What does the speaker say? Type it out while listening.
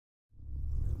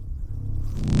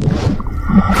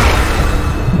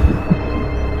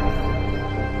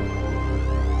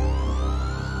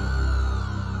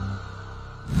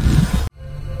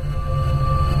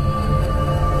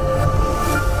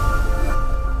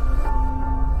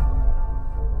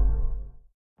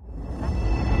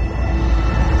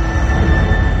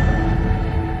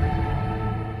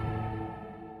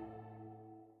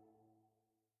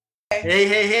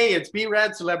Hey, it's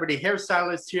B-Rad, celebrity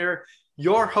hairstylist here,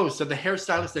 your host of the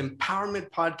Hairstylist Empowerment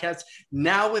Podcast,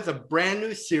 now with a brand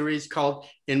new series called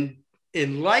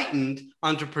Enlightened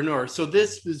Entrepreneur. So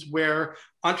this is where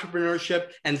entrepreneurship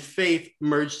and faith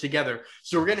merge together.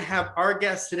 So we're going to have our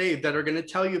guests today that are going to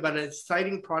tell you about an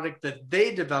exciting product that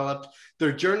they developed,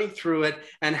 their journey through it,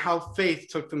 and how faith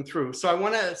took them through. So I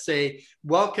want to say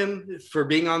welcome for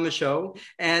being on the show.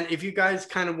 And if you guys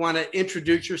kind of want to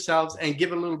introduce yourselves and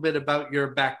give a little bit about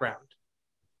your background.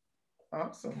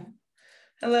 Awesome.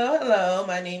 Hello.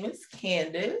 My name is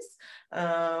Candace.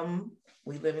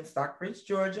 We live in Stockbridge,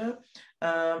 Georgia.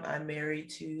 I'm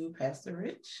married to Pastor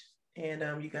Rich,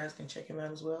 and you guys can check him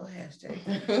out as well. Hashtag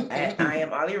I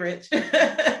am Ollie Rich.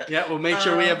 Yeah, we'll make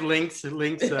sure we have links. Put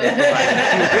that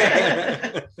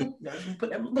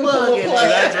plug in.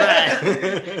 That's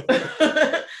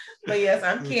right. But yes,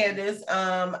 I'm Candace.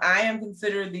 I am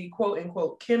considered the quote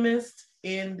unquote chemist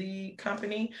in the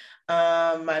company.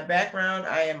 My background,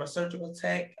 I am a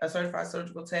certified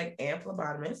surgical tech and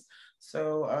phlebotomist.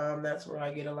 So that's where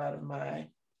I get a lot of my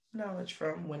knowledge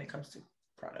from when it comes to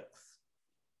products.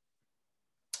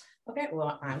 Okay,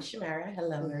 well, I'm Shamara.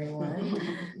 Hello, everyone.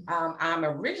 I'm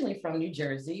originally from New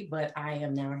Jersey, but I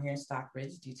am now here in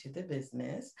Stockbridge due to the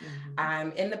business.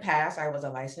 In the past, I was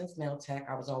a licensed nail tech.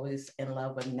 I was always in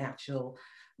love with natural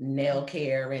nail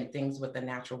care and things with the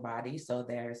natural body. So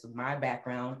there's my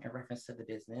background in reference to the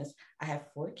business. I have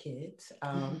 4 kids.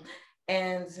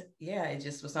 And yeah, it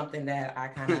just was something that I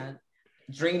kind of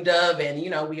dreamed of. And,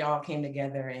 we all came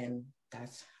together, and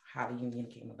that's how the union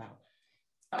came about.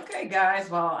 Okay, guys.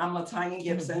 Well, I'm LaTanya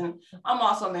Gibson. I'm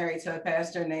also married to a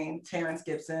pastor named Terrence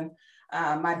Gibson.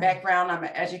 My background, I'm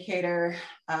an educator.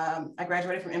 I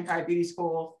graduated from Empire Beauty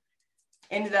School.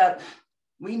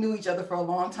 We knew each other for a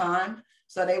long time.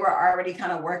 So they were already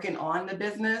kind of working on the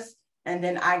business. And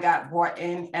then I got brought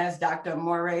in as Dr.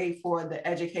 Moray for the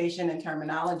education and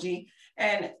terminology.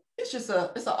 And it's just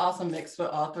it's an awesome mix for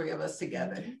all 3 of us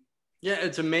together. Yeah,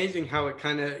 it's amazing how it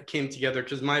kind of came together,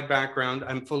 because my background,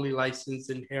 I'm fully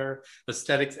licensed in hair,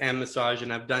 aesthetics, and massage,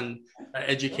 and I've done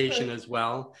education as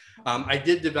well. I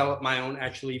did develop my own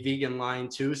actually vegan line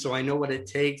too, so I know what it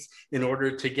takes in order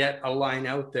to get a line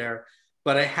out there,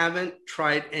 but I haven't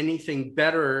tried anything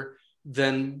better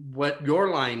than what your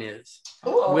line is,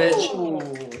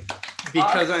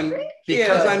 because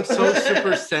I'm so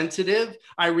super sensitive,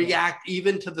 I react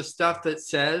even to the stuff that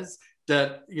says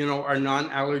that, are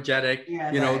non-allergenic,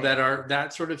 that are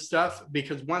that sort of stuff.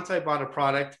 Because once I bought a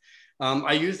product,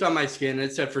 I used on my skin,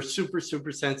 it said for super,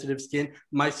 super sensitive skin,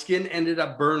 my skin ended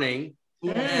up burning.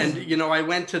 And, I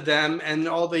went to them and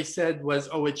all they said was,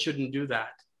 oh, it shouldn't do that.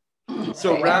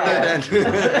 So rather than,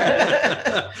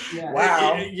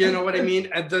 wow, you know what I mean?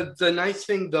 And the nice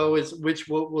thing though is, which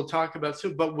we'll talk about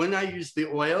soon, but when I used the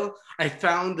oil, I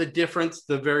found the difference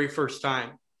the very first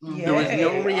time. There was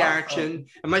no reaction,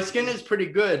 and my skin is pretty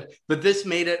good, but this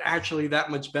made it actually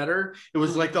that much better. It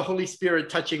was like the Holy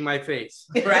Spirit touching my face.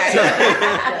 Right. So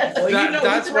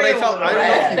that's what I felt. I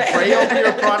don't know if you pray over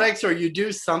your products or you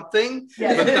do something,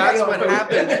 but that's what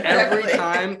happens every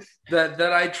time that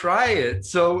I try it.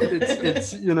 So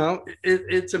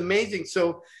it's amazing.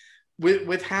 So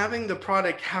with having the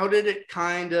product, how did it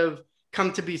kind of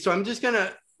come to be? So I'm just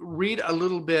gonna read a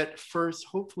little bit first,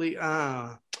 hopefully.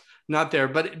 Not there,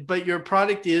 but your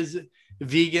product is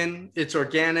vegan, it's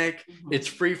organic, it's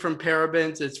free from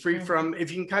parabens, it's free from,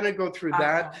 if you can kind of go through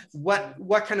that,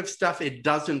 what kind of stuff it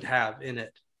doesn't have in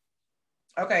it?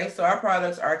 Okay, so our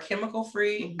products are chemical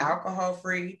free, alcohol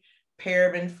free,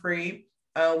 paraben free.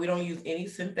 We don't use any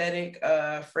synthetic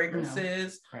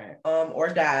fragrances or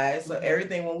dyes. So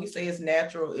everything, when we say it's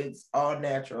natural, it's all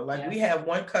natural. Like we have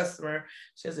one customer,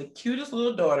 she has the cutest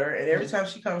little daughter, and every time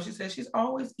she comes, she says she's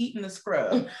always eating the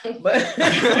scrub. But we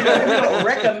don't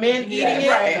recommend eating it.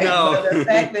 Right. No. But the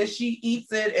fact that she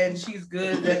eats it and she's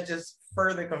good, that just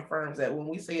further confirms that when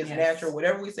we say it's natural,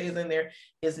 whatever we say is in there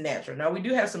is natural. Now we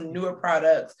do have some newer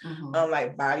products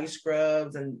like body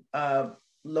scrubs and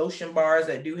lotion bars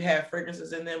that do have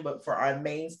fragrances in them, but for our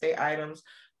mainstay items,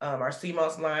 our sea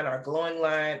moss line, our glowing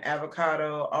line,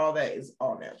 avocado, all that is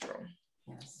all natural.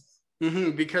 Yes.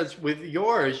 Because with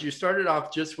yours, you started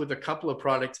off just with a couple of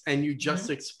products and you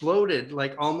just exploded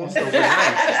like almost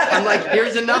overnight. I'm like,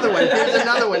 here's another one, here's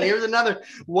another one, here's another.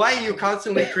 Why are you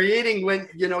constantly creating when,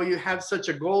 you have such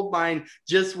a gold mine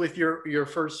just with your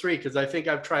first 3? Because I think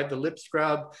I've tried the lip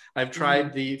scrub, I've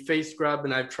tried the face scrub,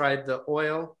 and I've tried the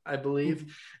oil, I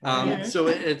believe. So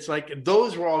it's like,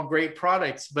 those were all great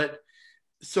products. But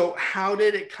so how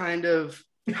did it kind of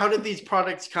how did these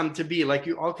products come to be? Like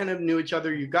you all kind of knew each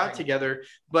other, you got together,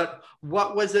 but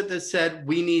what was it that said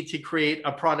we need to create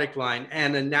a product line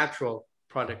and a natural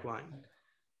product line?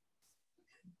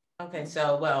 Okay,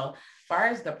 so well, as far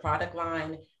as the product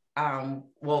line,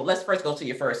 well, let's first go to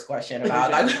your first question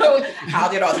about like, how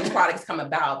did all these products come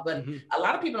about? But a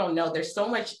lot of people don't know there's so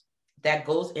much that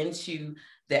goes into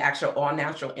the actual all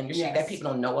natural industry that people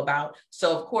don't know about.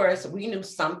 So of course we knew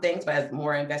some things, but as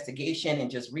more investigation and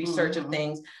just research of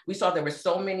things, we saw there were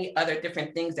so many other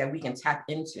different things that we can tap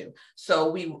into.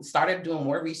 So we started doing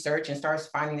more research and started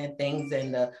finding the things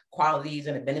and the qualities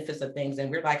and the benefits of things. And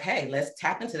we're like, hey, let's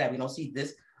tap into that. We don't see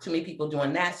too many people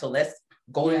doing that. So let's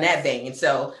go in that vein.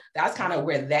 So that's kind of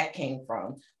where that came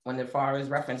from. When as far as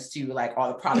reference to like all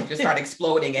the products just start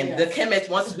exploding and the chemist,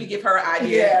 once we give her an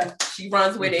idea, she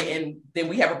runs with it and then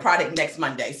we have a product next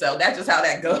Monday. So that's just how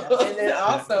that goes. And then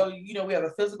also, you know, we have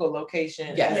a physical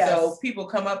location. So people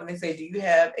come up and they say, do you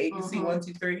have ABC 1,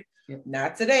 2, 3?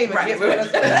 Not today, but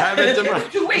have it tomorrow.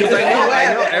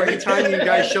 I know every time you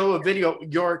guys show a video,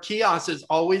 your kiosk is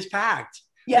always packed.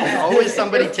 There's always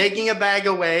somebody taking a bag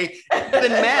away.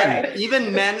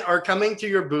 Even men are coming to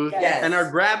your booth and are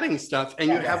grabbing stuff. And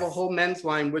you have a whole men's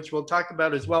line, which we'll talk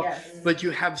about as well. But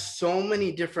you have so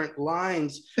many different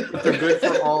lines. But they're good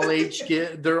for all age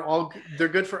skin. They're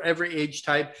good for every age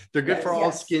type. They're good for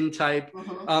all skin type.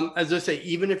 As I say,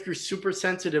 even if you're super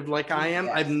sensitive like I am,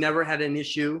 I've never had an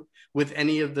issue with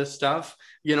any of this stuff.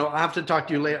 You know, I'll have to talk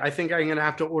to you later. I think I'm going to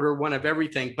have to order one of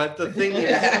everything. But the thing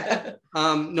is,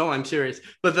 no, I'm serious.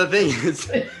 But the thing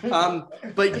is,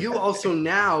 but you also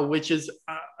now, which is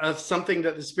something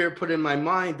that the Spirit put in my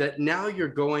mind, that now you're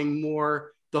going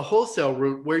more the wholesale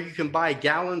route where you can buy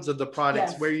gallons of the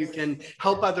products, where you can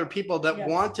help other people that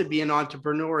want to be an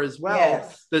entrepreneur as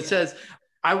well, that says,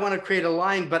 I want to create a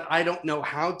line, but I don't know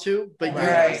how to, but you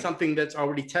have something that's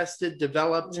already tested,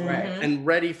 developed, and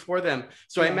ready for them.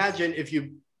 So I imagine if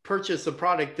you purchase a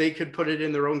product, they could put it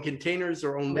in their own containers,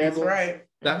 their own labels,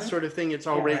 that sort of thing. It's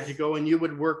all ready to go. And you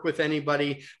would work with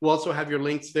anybody. We'll also have your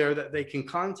links there that they can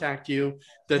contact you,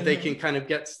 that they can kind of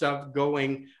get stuff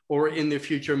going, or in the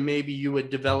future, maybe you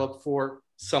would develop for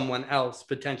someone else.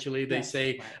 Potentially they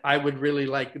say, I would really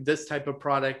like this type of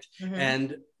product.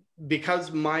 And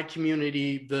because my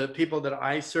community, the people that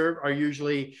I serve are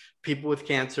usually people with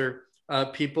cancer,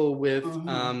 people with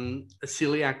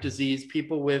celiac disease,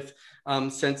 people with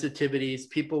sensitivities,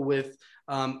 people with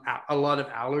a lot of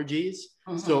allergies.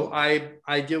 So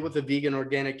I deal with a vegan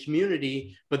organic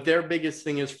community, but their biggest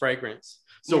thing is fragrance.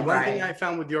 So one thing I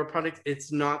found with your product,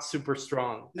 it's not super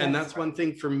strong. And that's one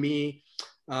thing for me.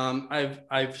 I've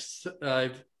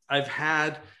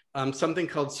had something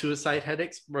called suicide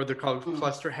headaches, or they're called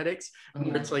cluster headaches,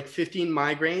 where it's like 15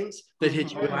 migraines that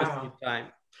hit you at the same time.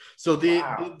 So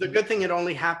the good thing, it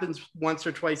only happens once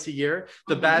or twice a year.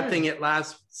 The bad thing, it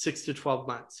lasts 6 to 12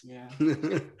 months.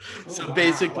 So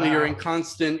basically you're in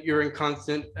constant,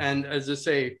 and as I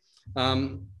say,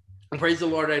 praise the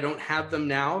Lord, I don't have them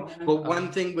now, but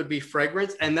one thing would be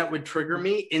fragrance, and that would trigger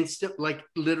me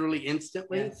literally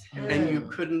instantly. And you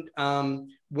couldn't,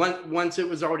 once it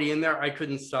was already in there, I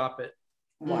couldn't stop it.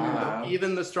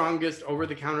 Even the strongest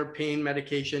over-the-counter pain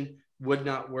medication would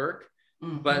not work.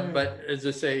 But as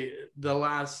I say, the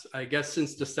last, I guess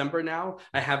since December now,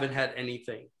 I haven't had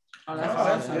anything.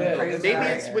 That's good. Maybe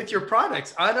it's with your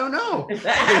products. I don't know. They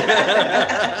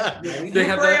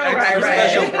have that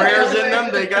special prayers in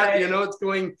them. They got, you know,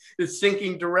 it's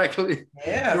sinking directly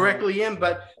in.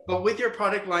 But with your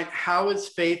product line, how has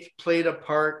faith played a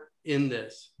part in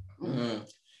this?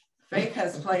 Faith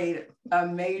has played a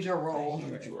major role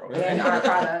in our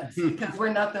products, because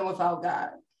we're nothing without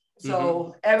God.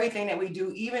 So everything that we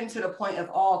do, even to the point of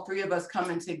all three of us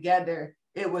coming together,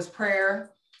 it was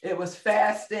prayer, it was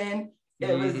fasting,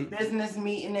 it was business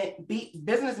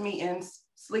meetings,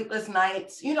 sleepless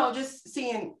nights, you know, just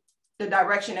seeing the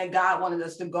direction that God wanted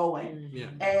us to go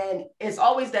in. And it's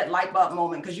always that light bulb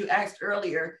moment, because you asked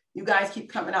earlier, you guys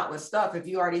keep coming out with stuff. If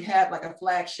you already have like a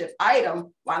flagship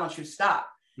item, why don't you stop?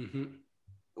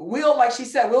 We'll, like she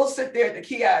said, we'll sit there at the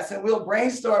kiosk and we'll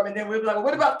brainstorm, and then we'll be like, well,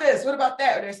 what about this? What about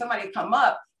that? Or there's somebody come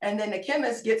up, and then the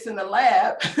chemist gets in the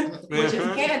lab, which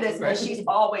is Candace, and she's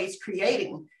always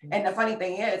creating. And the funny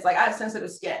thing is, like, I have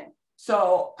sensitive skin.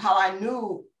 So how I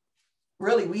knew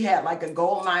really we had like a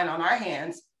gold mine on our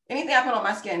hands, anything I put on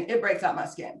my skin, it breaks out my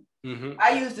skin.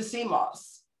 I used the sea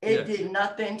moss. It did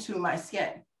nothing to my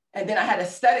skin. And then I had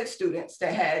aesthetic students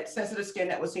that had sensitive skin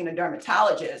that was seeing a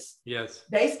dermatologist.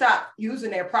 They stopped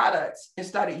using their products and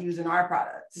started using our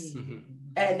products.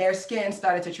 And their skin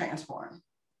started to transform.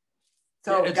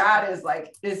 So God is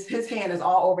like, his hand is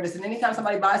all over this. And anytime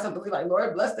somebody buys something, we're like,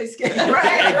 Lord, bless their skin.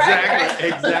 Exactly.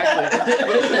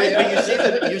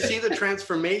 But you see the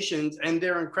transformations, and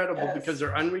they're incredible because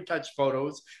they're unretouched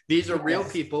photos. These are real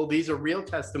people. These are real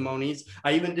testimonies.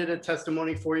 I even did a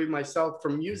testimony for you myself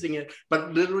from using it,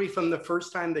 but literally from the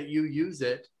first time that you use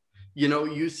it,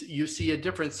 you see a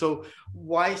difference. So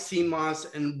why sea moss,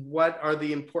 and what are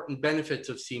the important benefits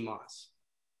of sea moss?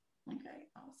 Okay,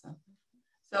 awesome.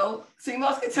 So sea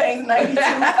moss contains 92 of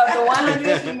the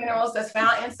 100 minerals that's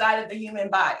found inside of the human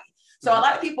body. So a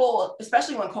lot of people,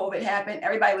 especially when COVID happened,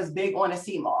 everybody was big on the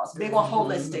sea moss, big on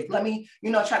holistic. Let me,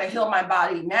 try to heal my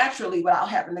body naturally without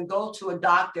having to go to a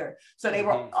doctor. So they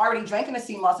were already drinking the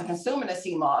sea moss and consuming the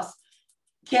sea moss.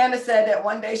 Candace said that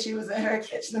one day she was in her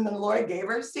kitchen and the Lord gave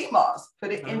her sea moss,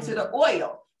 put it into the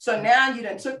oil. So now you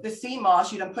done took the sea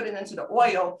moss, you done put it into the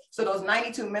oil. So those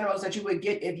 92 minerals that you would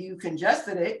get if you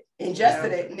ingested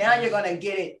it, now you're going to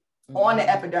get it on the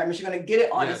epidermis, you're going to get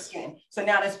it on the skin. So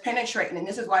now it's penetrating. And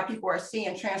this is why people are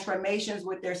seeing transformations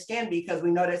with their skin, because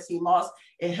we know that sea moss,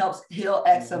 it helps heal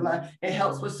eczema. It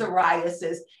helps with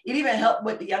psoriasis. It even helped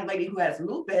with the young lady who has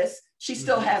lupus. She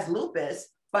still has lupus,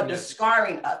 but the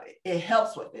scarring of it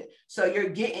helps with it. So you're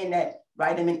getting that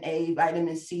vitamin A,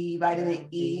 vitamin C, vitamin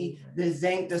E, the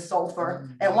zinc, the sulfur.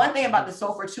 And one thing about the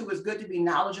sulfur too, is good to be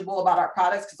knowledgeable about our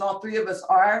products, because all three of us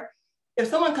are. If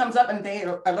someone comes up and they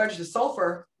are allergic to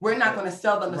sulfur, we're not going to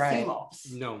sell them the sea moss.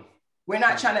 No. We're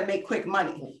not trying to make quick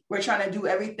money. We're trying to do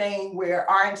everything where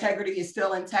our integrity is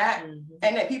still intact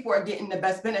and that people are getting the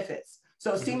best benefits.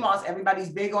 So sea moss, everybody's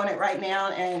big on it right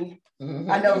now. And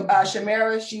I know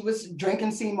Shamira, she was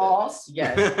drinking sea moss.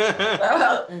 Yes.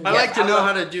 I like to know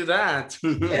how to do that.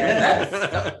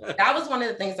 That was one of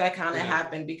the things that kind of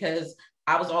happened, because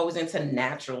I was always into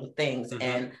natural things.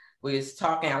 And I was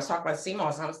talking about sea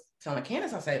moss. I was telling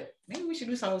Candace, I said, maybe we should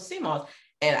do something with sea moss.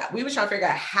 And we were trying to figure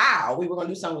out how we were going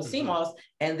to do something with sea moss.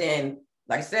 And then,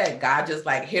 like I said, God just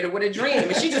hit her with a dream,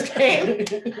 and she just came.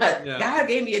 God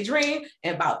gave me a dream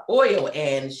about oil,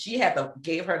 and she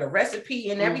gave her the recipe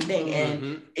and everything.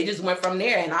 And it just went from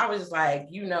there. And I was just like,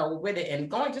 with it,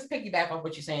 and just piggyback off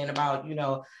what you're saying about,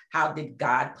 how did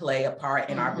God play a part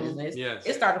in our business? Yes.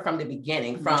 It started from the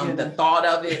beginning, from the thought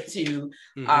of it to,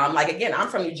 again, I'm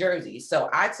from New Jersey. So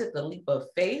I took a leap of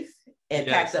faith and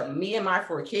packed up me and my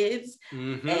 4 kids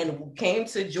and came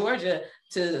to Georgia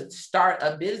to start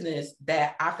a business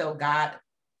that I felt God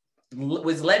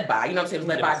was led by,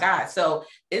 led by God. So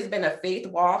it's been a faith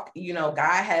walk.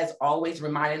 God has always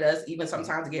reminded us, even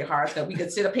sometimes it get hard, because we could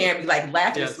sit up here and be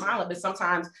laughing and smiling, but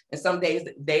sometimes, and some days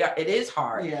it is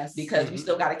hard because we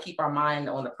still got to keep our mind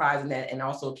on the prize and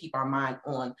also keep our mind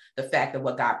on the fact of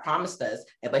what God promised us.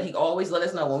 But he always let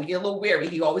us know when we get a little weary,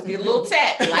 he always get a little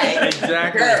tap,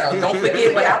 girl, don't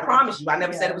forget what I promised you. I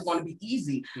never said it was going to be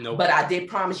easy, but I did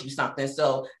promise you something.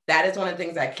 So that is one of the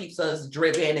things that keeps us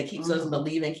driven, and keeps us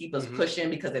believing, keep us pushing,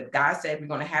 because if God said we're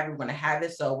going to have it, we're going to have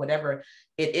it. So whatever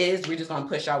it is, we're just going to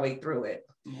push our way through it.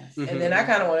 Yes. And then I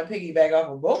kind of want to piggyback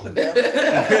off of both of them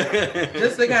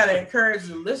just to kind of encourage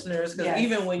the listeners, because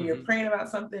even when you're praying about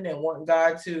something and want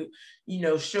God to,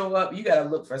 show up, you got to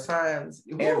look for signs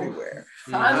everywhere.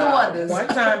 Signs and wonders. One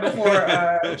time before,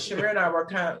 Shamira and I were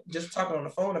kind of just talking on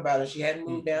the phone about it. She hadn't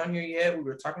moved down here yet. We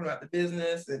were talking about the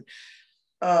business, and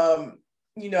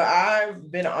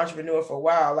I've been an entrepreneur for a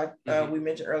while, we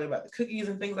mentioned earlier about the cookies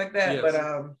and things like that. Yes.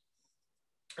 But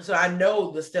so I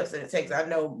know the steps that it takes. I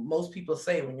know most people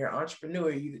say when you're an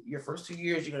entrepreneur, your first 2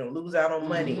 years, you're going to lose out on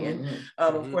money. And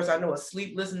of course, I know it's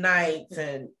sleepless nights,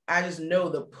 and I just know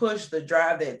the push, the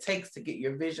drive that it takes to get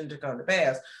your vision to come to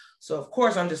pass. So of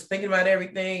course, I'm just thinking about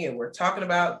everything, and we're talking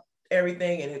about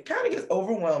everything, and it kind of gets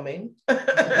overwhelming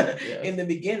in the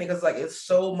beginning, because it's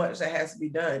so much that has to be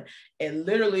done. And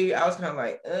literally I was kind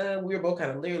of we were both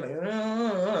kind of literally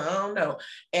I don't know.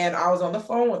 And I was on the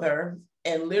phone with her,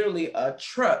 and literally a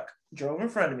truck drove in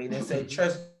front of me that said,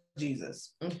 "Trust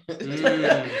Jesus." So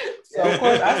of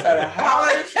course I started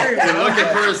hollering. You're looking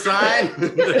for a sign,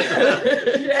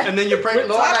 and then you're praying,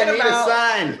 "Lord, I need a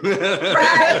sign."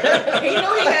 Right. He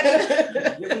knew he had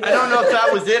I don't know if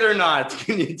that was it or not.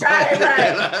 Can you tell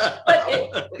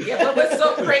But what's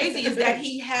so crazy is that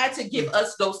he had to give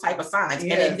us those type of signs,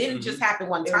 and it didn't just happen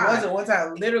one time. It wasn't one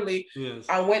time. Literally,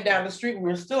 I went down the street. We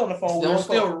were still on the phone. We were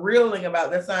still reeling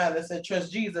about that sign that said,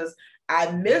 "Trust Jesus."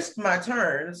 I missed my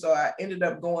turn, so I ended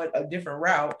up going a different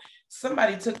route.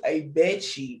 Somebody took a bed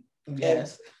sheet, and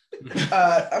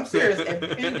I'm serious, and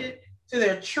pinned it to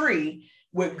their tree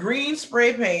with green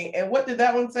spray paint. And what did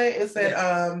that one say? It said,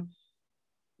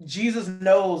 Jesus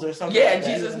knows or something. Yeah, like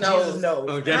Jesus knows. Jesus knows.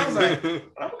 Okay. I was like, okay.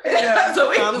 So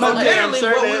literally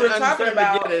what we were talking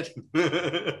about. Right.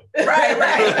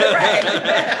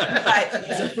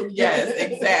 Yes,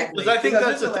 exactly. Because I think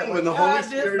that's the thing when the Holy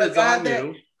Spirit is on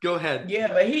you. Go ahead. Yeah,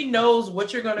 but he knows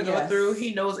what you're going to go through.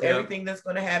 He knows everything that's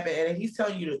going to happen. And he's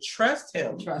telling you to trust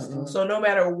him. So no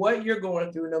matter what you're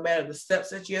going through, no matter the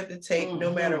steps that you have to take,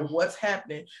 no matter what's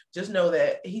happening, just know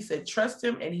that he said, trust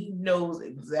him. And he knows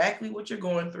exactly what you're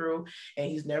going through. And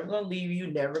he's never going to leave you,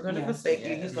 never going to forsake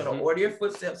you. He's going to order your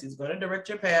footsteps. He's going to direct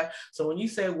your path. So when you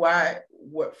say what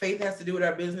faith has to do with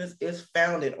our business is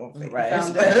founded on faith.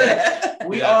 Right.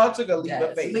 We all took a leap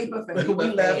of faith. We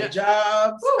left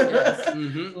jobs.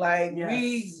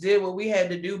 We did what we had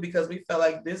to do because we felt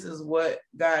like this is what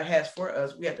God has for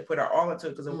us. We have to put our all into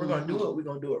it because if we're going to do it, we're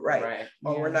going to do it right.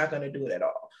 Or we're not going to do it at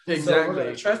all. Exactly. So we're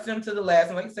going to trust him to the last.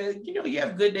 And like I said, you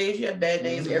have good days, you have bad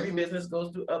days. Every business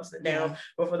goes through ups and downs.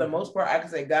 But for the most part, I can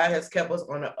say God has kept us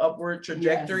on an upward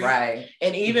trajectory. Right.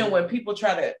 And even when people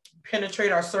try to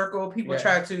penetrate our circle, people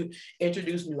try to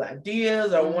introduce new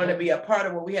ideas or want to be a part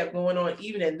of what we have going on,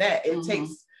 even in that, it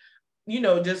takes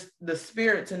just the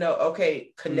spirit to know,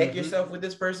 okay, connect yourself with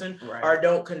this person or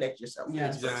don't connect yourself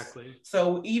with this person.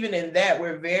 So even in that,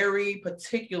 we're very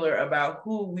particular about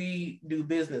who we do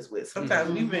business with.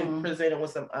 Sometimes we've been presented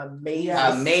with some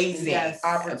amazing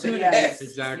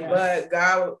opportunities. But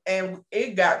God, and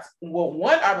it got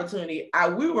one opportunity,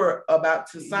 we were about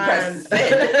to sign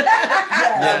sign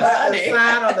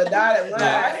on the dotted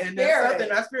line, and then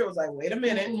something, our spirit was like, wait a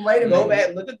minute, go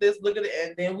back, look at this,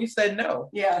 and then we said no.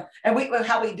 And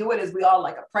how we do it is we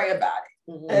all pray about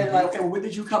it. And like, okay, what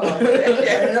did you come up with?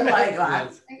 And I'm like, I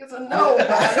think it's a no.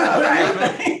 That's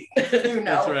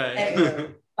right.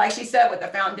 And like she said, with the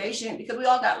foundation, because we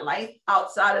all got life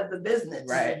outside of the business.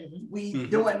 Right. We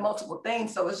doing multiple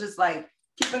things. So it's just like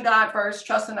keeping God first,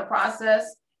 trusting the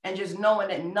process, and just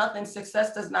knowing that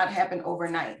success does not happen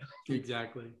overnight.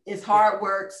 Exactly. It's hard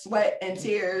work, sweat and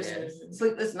tears,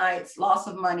 sleepless nights, loss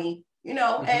of money.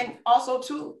 And also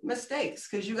too mistakes,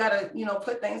 because you got to,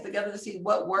 put things together to see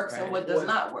what works and what does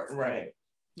not work. Right.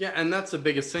 Yeah. And that's the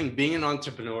biggest thing, being an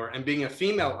entrepreneur and being a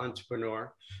female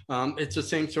entrepreneur. It's the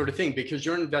same sort of thing because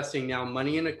you're investing now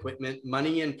money in equipment,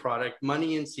 money in product,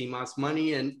 money in CMOS,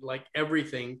 money in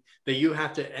everything that you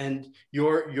have to, and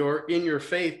you're in your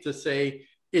faith to say,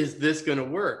 is this going to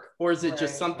work? Or is it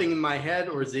just something in my head?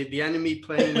 Or is it the enemy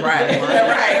playing? Right.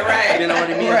 You know what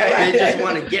I mean? They just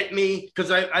want to get me.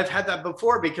 Because I've had that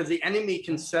before, because the enemy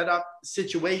can set up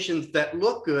situations that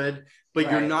look good,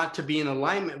 but you're not to be in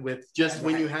alignment with. Just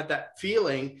when you had that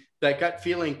feeling, that gut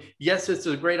feeling, yes, it's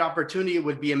a great opportunity. It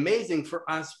would be amazing for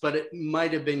us, but it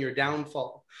might have been your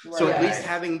downfall. So at least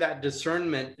having that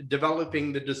discernment,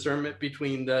 developing the discernment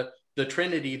between the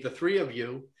Trinity, the three of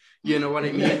you, you know what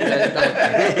I mean? You have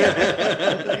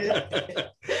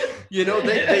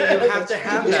to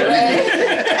have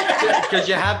that because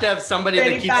you have to have somebody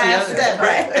that keeps the other.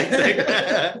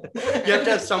 You have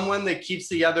to have someone that keeps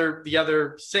the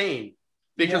other sane.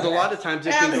 Because a lot of times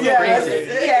it can go crazy.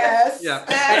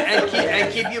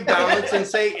 And keep you balanced and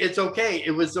say, it's okay.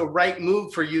 It was the right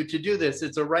move for you to do this.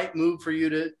 It's a right move for you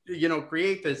to,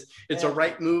 create this. It's a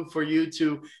right move for you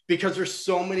to, because there's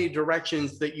so many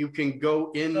directions that you can go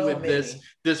in with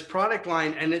this product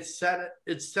line. And it's set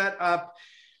up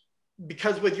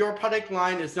because with your product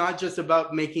line, it's not just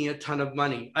about making a ton of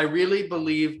money. I really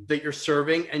believe that you're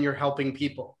serving and you're helping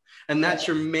people. And that's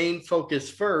your main focus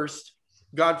first.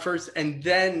 God first, and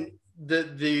then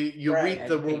you reap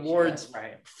the rewards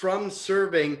from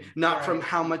serving, not from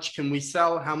how much can we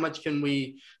sell, how much can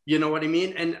we, you know what I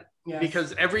mean? And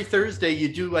because every Thursday you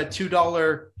do a $2 so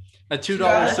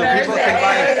people can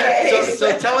buy.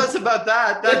 So tell us about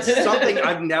that. That's something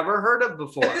I've never heard of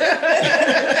before.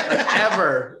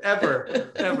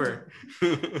 ever.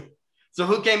 So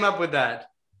who came up with that?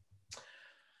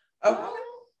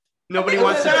 Nobody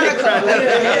wants to take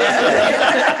credit.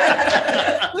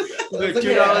 $2.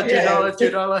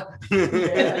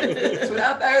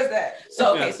 $2 Thursday.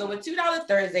 So what $2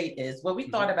 Thursday is, what we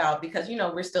thought about, because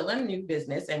we're still in a new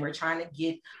business and we're trying to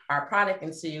get our product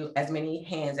into as many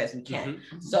hands as we can.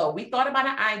 So we thought about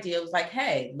an idea. It was like,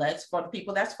 hey, for the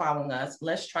people that's following us,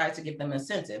 let's try to give them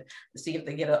incentive to see if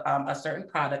they get a certain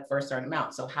product for a certain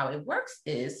amount. So how it works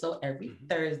is, every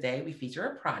Thursday we feature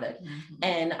a product,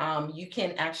 and you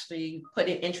can actually put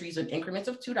in entries in increments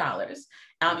of $2.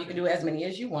 You can do as many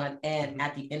as you want. And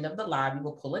at the end of the live, you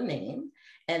will pull a name.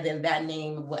 And then that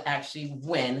name will actually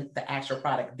win the actual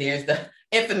product. There's the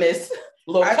infamous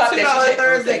little cup that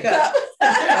Thursday cup.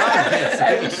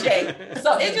 Every shake.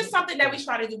 So it's just something that we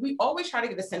try to do. We always try to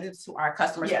get a sentence to our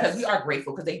customers because we are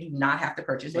grateful because they do not have to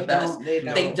purchase with us.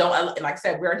 They don't. Like I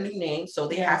said, we're a new name, so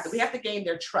we have to gain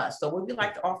their trust. So what we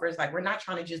like to offer is like, we're not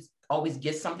trying to just always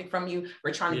get something from you.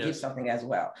 We're trying to give something as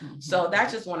well. So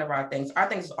that's just one of our things. Our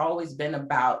thing's always been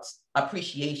about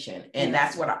appreciation, and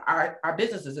that's what our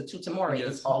business is. A tutamori.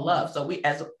 It's all love. So we,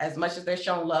 as much as they're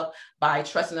showing love by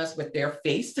trusting us with their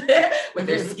face, with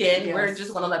their skin, we're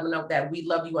just going to let them know that we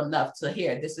love you enough to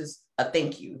hear this is a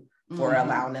thank you for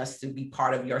allowing us to be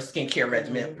part of your skincare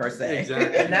regimen per se.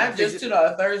 Exactly. And not just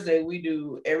 $2 Thursday, we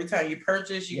do every time you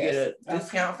purchase, you get a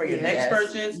discount for your next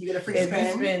purchase. You get a free spin.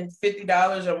 If you spend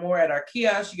 $50 or more at our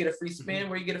kiosk, you get a free spin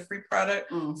where you get a free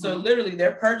product. So literally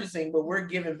they're purchasing, but we're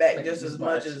giving back just as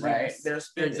much as they're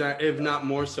spending. Exactly, if not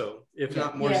more so.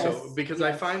 Because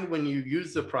I find when you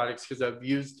use the products, because I've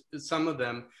used some of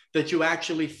them, that you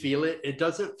actually feel it. It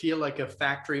doesn't feel like a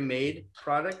factory made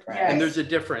product. And there's a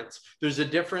difference. There's a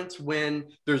difference when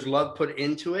there's love put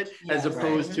into it, as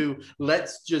opposed to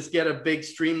let's just get a big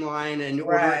streamline and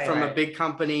order it from a big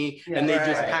company and they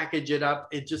just package it up.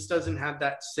 It just doesn't have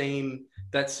that same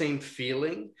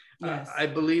feeling. I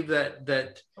believe that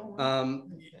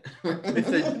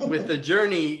with the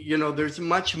journey, you know, there's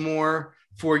much more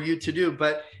for you to do.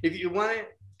 But if you want to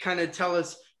kind of tell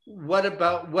us, what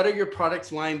are your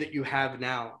products line that you have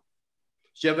now?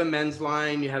 Do you have a men's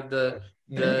line? You have the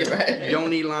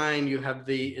Yoni line, you have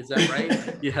is that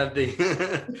right? You have the,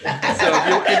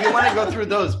 so if you want to go through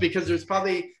those, because there's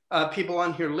probably people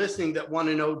on here listening that want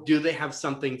to know, do they have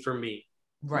something for me?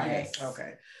 Right. Yes.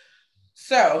 Okay.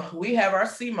 So we have our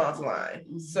sea moss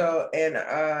line. So,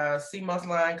 and sea moss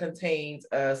line contains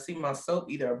a sea moss soap,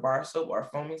 either a bar soap or a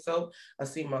foaming soap, a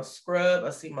sea moss scrub,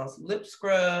 a sea moss lip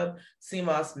scrub, sea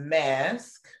moss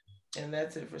mask, and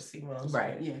that's it for sea moss.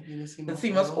 Right. Yeah. The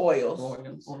sea moss oils.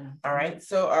 All right.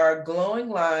 So our glowing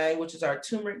line, which is our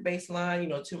turmeric based line, you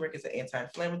know, turmeric is an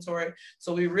anti-inflammatory.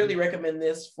 So we really recommend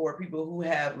this for people who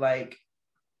have like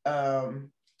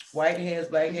whiteheads,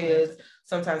 blackheads,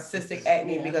 sometimes cystic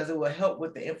acne, because it will help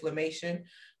with the inflammation.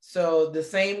 So the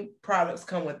same products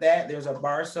come with that. There's a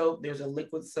bar soap, there's a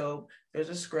liquid soap, there's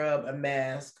a scrub, a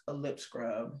mask, a lip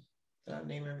scrub. Did I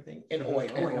name everything? And oil.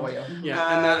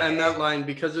 Yeah, and that line,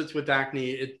 because it's with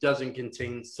acne, it doesn't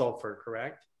contain sulfur,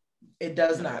 correct? It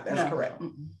does not. That's correct.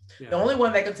 Yeah. The only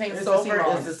one that contains sulfur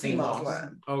is the sea moss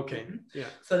line. Okay. Yeah.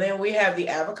 So then we have the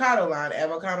avocado line.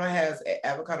 Avocado has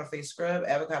avocado face scrub,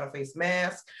 avocado face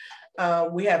mask.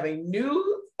 We have a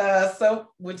new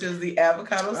soap, which is the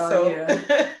avocado soap.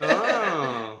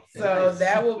 Yeah. So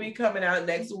that will be coming out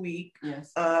next week.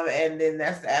 Yes. And then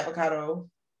that's the avocado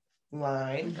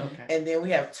line. Okay. And then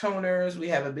we have toners. We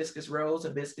have hibiscus rose.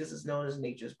 Hibiscus is known as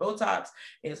nature's Botox.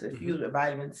 It's infused with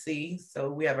vitamin C. So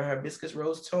we have a hibiscus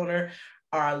rose toner,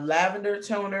 our lavender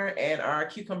toner, and our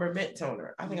cucumber mint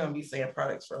toner. I think I'm gonna be saying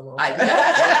products for a long time.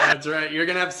 That's right. You're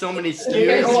gonna have so many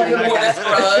SKUs.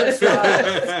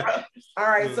 All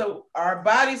right. So our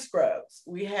body scrubs.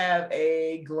 We have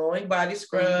a glowing body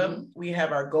scrub. We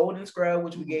have our golden scrub,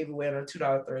 which we gave away on a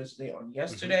 $2 Thursday on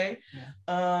yesterday.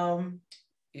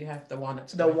 You have the walnut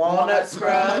scrub. The walnut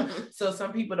scrub. So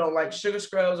some people don't like sugar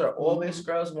scrubs or oil-based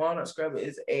scrubs. Walnut scrub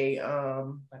is a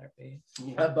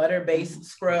butter-based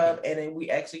scrub, and then we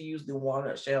actually use the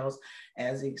walnut shells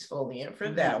as the exfoliant for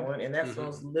that one, and that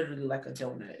smells literally like a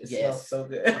donut. It smells so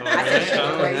good. It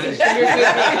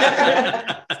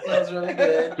smells really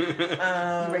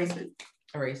good.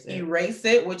 Erase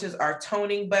it, which is our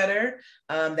toning butter.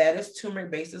 That is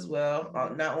turmeric based as well.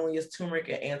 Not only is turmeric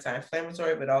an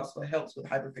anti-inflammatory, but also helps with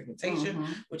hyperpigmentation,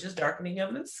 which is darkening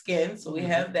of the skin. So we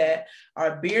have that.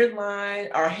 Our beard line,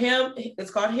 our hem,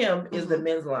 it's called hem, is the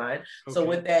men's line. Okay. So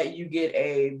with that, you get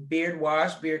a beard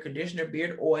wash, beard conditioner,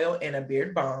 beard oil, and a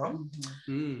beard balm.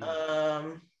 We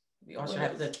also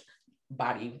have the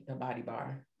body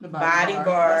bar. The body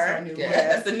bar.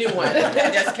 That's the new one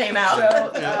that just came out.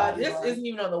 So this isn't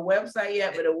even on the website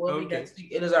yet, but it will be next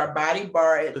week. It is our body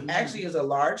bar. It actually is a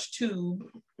large tube,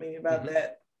 maybe about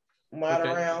that wide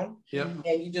around.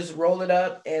 And you just roll it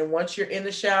up, and once you're in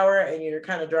the shower and you're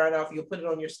kind of drying off, you'll put it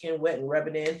on your skin wet and rub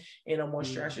it in, and it'll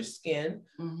moisturize your skin.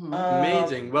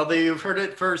 Amazing. Well, you've heard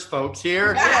it first, folks, here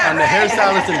on the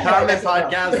Hairstylist Empowerment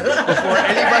Podcast. Before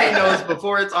anybody knows,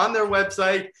 before it's on their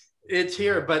website, it's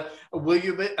here. But will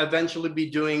you eventually be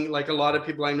doing, like a lot of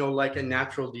people I know, like a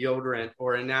natural deodorant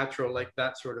or a natural, like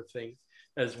that sort of thing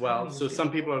as well? So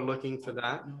some people are looking for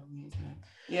that.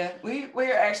 Yeah,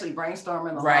 we're actually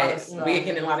brainstorming a lot of stuff. We're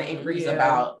getting a lot of inquiries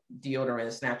about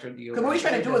deodorants, natural deodorants. What we're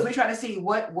trying to do is we're trying to see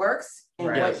what works and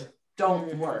what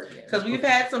don't work. Because we've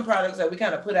had some products that we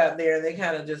kind of put out there and they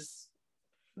kind of just,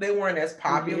 they weren't as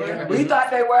popular. Yeah. We thought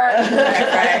they were.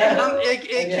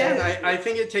 I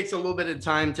think it takes a little bit of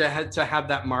time to have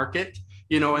that market,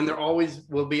 you know, and there always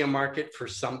will be a market for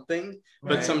something,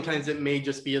 but sometimes it may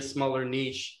just be a smaller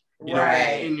niche. You know,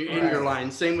 in your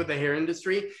line. Same with the hair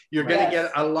industry. You're going to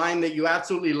get a line that you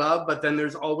absolutely love, but then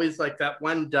there's always like that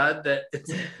one dud that they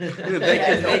can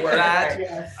make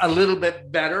that a little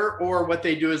bit better, or what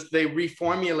they do is they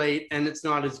reformulate and it's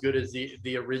not as good as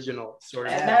the original sort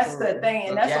of. And that's the thing,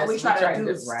 and that's what we try to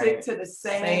do, stick to the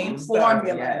same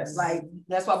formula. Like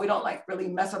that's why we don't like really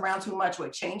mess around too much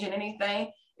with changing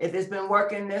anything. If it's been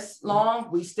working this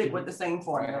long, we stick with the same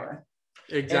formula.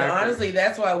 Exactly. And honestly,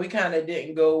 that's why we kind of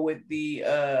didn't go with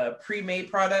the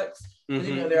pre-made products.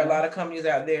 You know, there are a lot of companies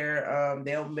out there.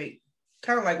 They'll make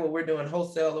kind of like what we're doing,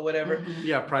 wholesale or whatever.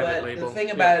 Yeah, private label. The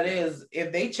thing about it is,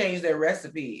 if they change their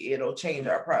recipe, it'll change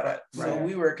our product. So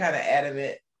we were kind of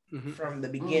adamant from the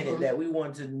beginning that we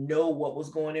wanted to know what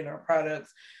was going in our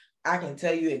products. I can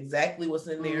tell you exactly what's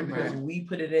in there because we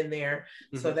put it in there.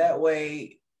 So that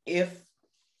way, if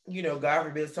you know, God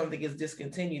forbid something is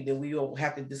discontinued, then we will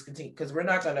have to discontinue because we're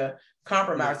not going to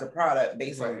compromise the product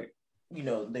based on, you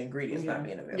know, the ingredients not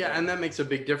being available. Yeah, and that makes a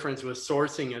big difference with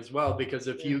sourcing as well, because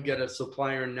if you get a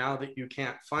supplier now that you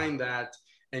can't find that,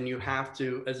 and you have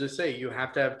to, as I say, you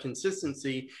have to have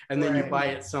consistency, and then you buy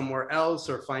it somewhere else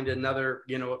or find another,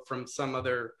 you know, from some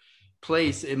other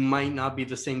place, it might not be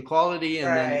the same quality,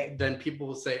 and then people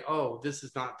will say, oh, this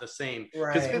is not the same,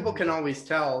 because people can always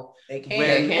tell when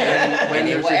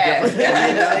there's a difference.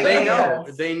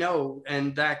 They know,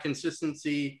 and that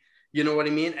consistency, you know what I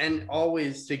mean, and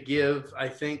always to give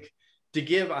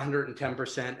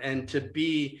 110% and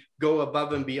to go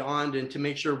above and beyond, and to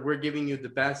make sure we're giving you the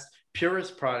best,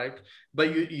 purest product.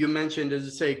 But you mentioned, as I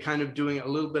say, kind of doing a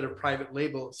little bit of private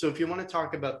label. So if you want to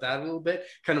talk about that a little bit,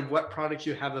 kind of what products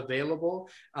you have available,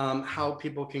 how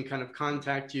people can kind of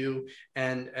contact you,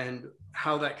 and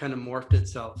how that kind of morphed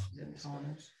itself.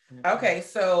 Okay,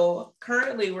 so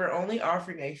currently we're only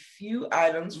offering a few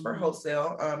items for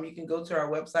wholesale. You can go to our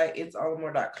website,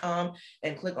 itsallamore.com,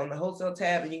 and click on the wholesale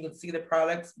tab, and you can see the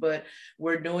products. But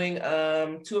we're doing 2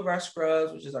 of our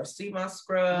scrubs, which is our sea moss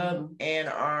scrub and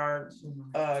our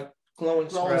glowing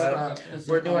scrub.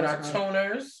 We're doing our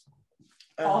toners.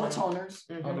 All the toners.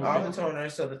 All the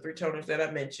toners. So the 3 toners that I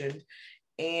mentioned.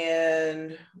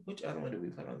 And which other one did we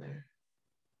put on there?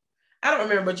 I don't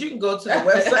remember, but you can go to the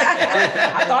website.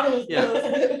 I thought it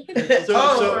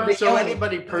was So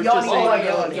anybody purchasing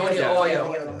oil.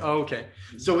 Okay.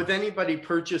 So with anybody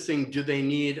purchasing, do they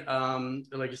need,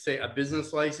 like you say, a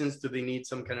business license? Do they need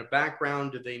some kind of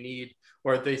background? Do they need,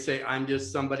 or if they say, I'm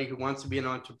just somebody who wants to be an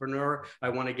entrepreneur, I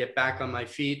want to get back on my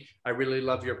feet, I really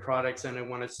love your products and I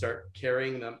want to start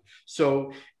carrying them.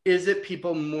 So is it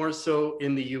people more so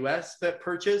in the US that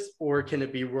purchase, or can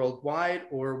it be worldwide,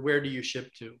 or where do you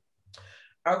ship to?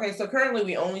 Okay, so currently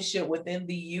we only ship within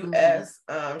the US.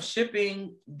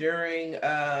 Shipping during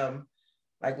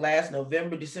like last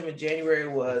November, December, January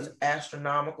was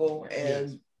astronomical.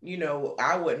 And, you know,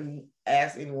 I wouldn't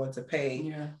ask anyone to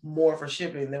pay more for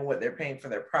shipping than what they're paying for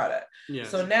their product.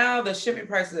 So now the shipping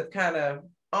prices have kind of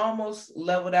almost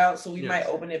leveled out. So we might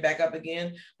open it back up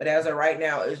again. But as of right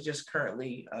now, it's just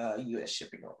currently US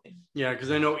shipping only. Yeah, because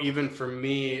I know even for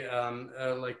me,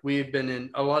 like we've been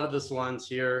in a lot of the salons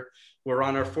here. We're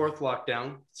on our 4th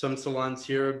lockdown. Some salons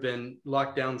here have been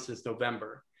locked down since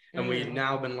November. And we've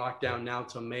now been locked down now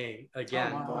till May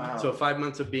again. Oh, wow. So 5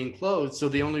 months of being closed. So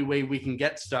the only way we can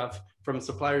get stuff from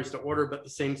suppliers to order, but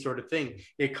the same sort of thing.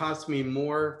 It costs me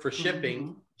more for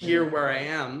shipping here where I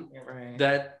am,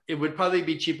 that it would probably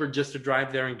be cheaper just to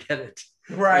drive there and get it.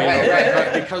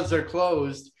 But because they're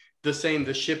closed,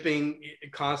 the shipping,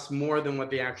 it costs more than what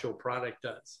the actual product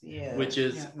does, which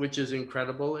is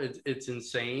incredible. It's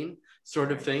insane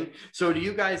sort of thing. So do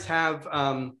you guys have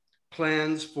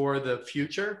plans for the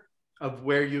future of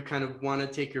where you kind of want to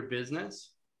take your business?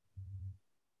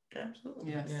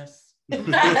 Absolutely. Yes.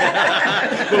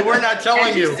 But we're not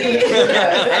telling you. As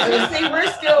you see, we're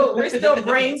still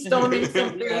brainstorming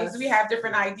some things. We have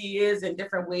different ideas and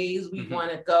different ways we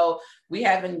want to go. We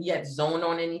haven't yet zoned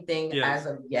on anything as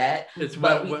of yet,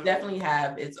 but we definitely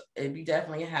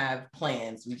have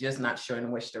plans. We're just not sure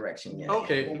in which direction yet.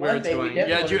 Okay, where it's going.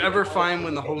 Do you ever find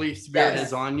when the Holy Spirit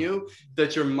is on you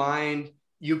that your mind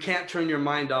you can't turn your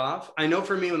mind off. I know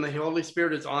for me, when the Holy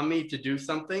Spirit is on me to do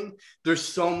something, there's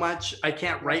so much, I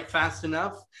can't write fast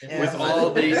enough with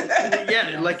all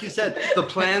the, like you said, the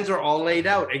plans are all laid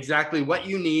out, exactly what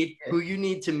you need, who you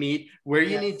need to meet, where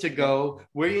you need to go,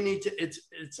 where you need to, it's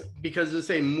because they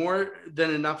say more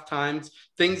than enough times,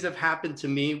 things have happened to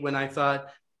me when I thought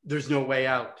there's no way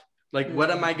out. Like,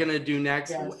 what am I going to do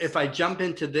next? Yes. If I jump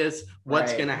into this,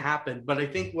 what's going to happen? But I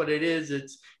think what it is,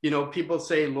 it's, you know, people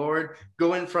say, Lord,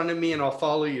 go in front of me and I'll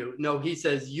follow you. No, he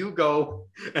says, you go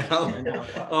and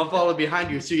I'll follow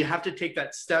behind you. So you have to take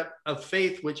that step of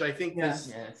faith, which I think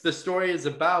the story is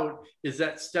about, is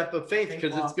that step of faith,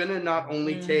 because it's going to not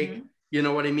only take, you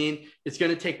know what I mean? It's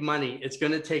going to take money. It's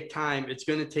going to take time. It's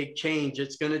going to take change.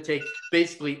 It's going to take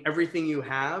basically everything you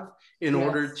have in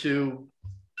order to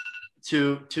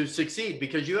succeed,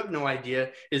 because you have no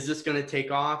idea, is this going to take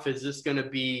off? Is this going to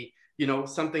be, you know,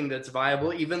 something that's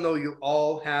viable, even though you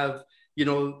all have, you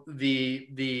know, the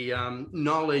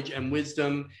knowledge and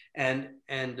wisdom and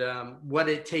what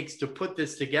it takes to put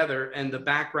this together and the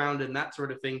background and that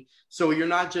sort of thing. So you're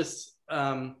not just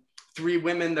three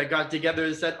women that got together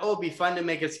and said, oh, it'd be fun to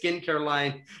make a skincare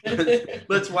line.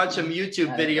 Let's watch some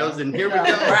YouTube videos and here we go.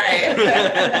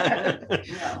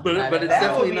 But it's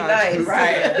definitely not. Nice,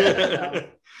 right.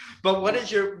 But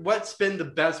what's been the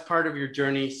best part of your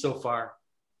journey so far?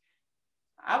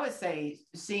 I would say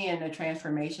seeing the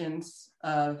transformations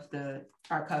of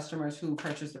our customers who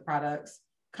purchase the products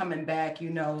coming back, you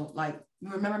know, like, you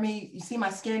remember me, you see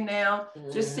my skin now,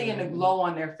 just seeing the glow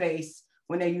on their face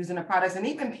when they're using the products. And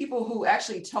even people who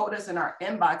actually told us in our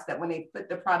inbox that when they put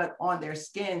the product on their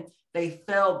skin, they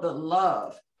felt the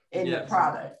love in the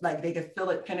product, like they could feel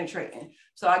it penetrating.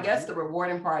 So I guess the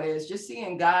rewarding part is just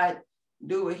seeing God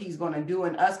do what he's going to do,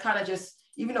 and us kind of just,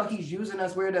 even though he's using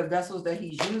us, we're the vessels that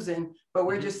he's using, but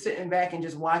we're just sitting back and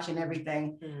just watching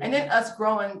everything. And then us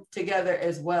growing together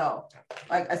as well.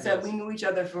 Like I said, we knew each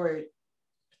other for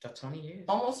 20 years.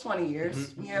 Almost 20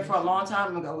 years. Yeah, for a long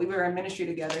time ago. We were in ministry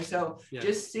together. So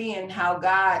just seeing how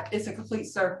God, it's a complete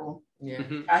circle. Yeah.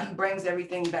 How he brings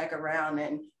everything back around,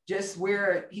 and just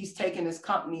where he's taking his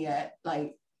company at.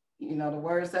 Like, you know, the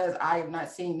word says, I have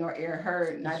not seen nor ear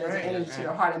heard, neither has it entered into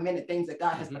your heart, and many things that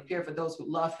God has prepared for those who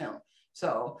love him.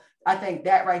 So I think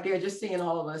that right there, just seeing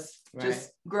all of us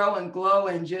just grow and glow,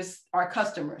 and just our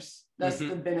customers. That's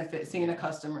the benefit, seeing the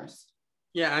customers.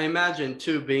 Yeah, I imagine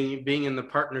too, being in the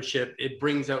partnership, it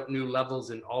brings out new levels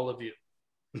in all of you.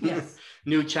 Yes.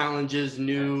 New challenges,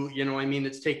 you know, I mean,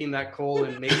 it's taking that coal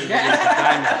and making it into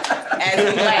diamond. And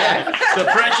we laugh. The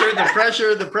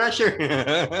pressure.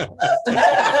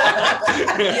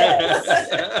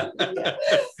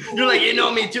 You're like, you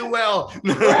know me too well.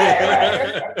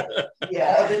 Right.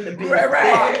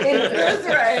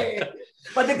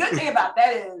 But the good thing about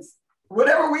that is,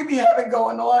 whatever we be having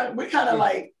going on, we kind of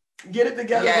like get it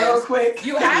together real quick.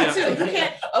 You have to. You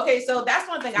can't. Okay, so that's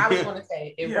one thing I was going to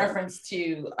say in reference to,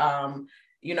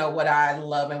 you know, what I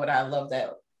love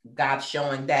that God's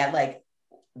showing, that like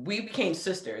we became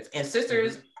sisters, and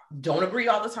sisters don't agree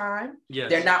all the time. Yes.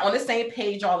 They're not on the same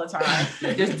page all the time.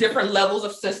 There's different levels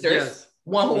of sisters. Yes.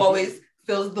 One who always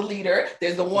feels the leader.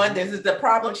 There's the one, this is the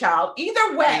problem child.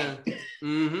 Either way.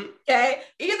 Okay.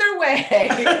 Either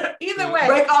way.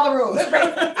 Break all the rules.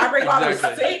 I break all the rules.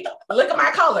 See, look at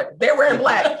my color. They're wearing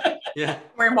black. Yeah.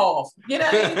 Wearing mauve. You know.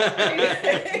 You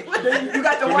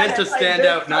got the You're meant to stand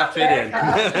out, not fit in.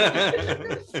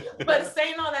 But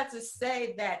saying all that to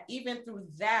say that even through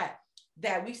that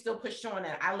we still push on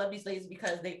that. I love these ladies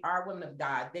because they are women of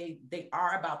God. They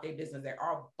are about their business. They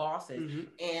are bosses.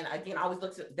 And again, I always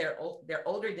look at they're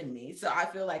older than me, so I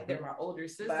feel like they're my older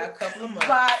sister. By a couple of months.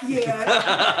 By 2 years.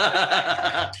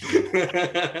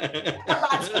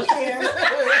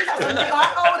 They're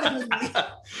older than me.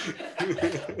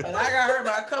 And I got her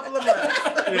by a couple of months.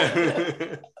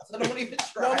 So don't even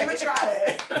try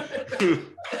it.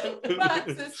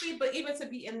 But even to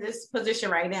be in this position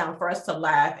right now, for us to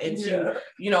laugh and to,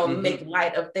 you know, make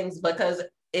light of things, because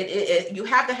it you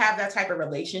have to have that type of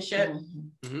relationship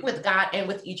with God and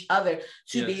with each other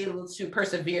to be able to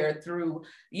persevere through,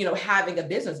 you know, having a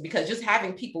business. Because just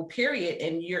having people, period,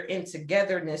 and you're in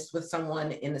togetherness with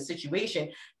someone in a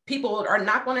situation, people are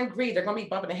not going to agree. They're going to be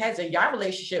bumping their heads, and your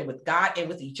relationship with God and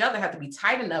with each other have to be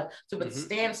tight enough to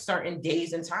withstand certain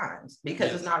days and times,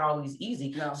 because it's not always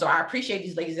easy. No. So I appreciate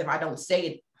these ladies. If I don't say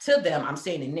it to them, I'm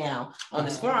saying it now on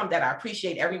this forum, that I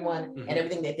appreciate everyone and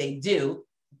everything that they do.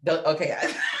 Okay.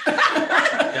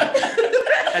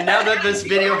 And now that this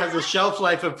video has a shelf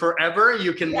life of forever,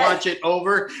 you can watch it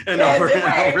over and over and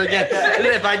over again.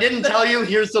 If I didn't tell you,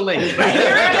 here's the link.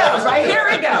 Right here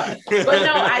we go. But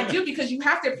no, I do, because you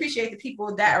have to appreciate the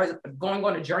people that are going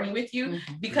on a journey with you,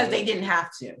 because they didn't have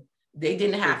to. They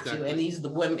didn't have to. And these are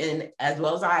the women as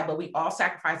well as I, but we all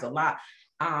sacrifice a lot.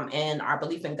 And our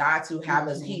belief in God to have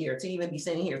us here, to even be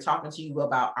sitting here talking to you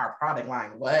about our product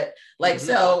line.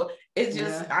 So it's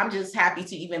just, I'm just happy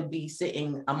to even be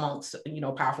sitting amongst,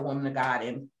 powerful women of God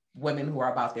and women who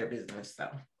are about their business. So.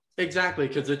 Exactly,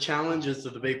 because the challenges are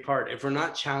the big part. If we're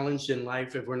not challenged in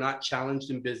life, if we're not challenged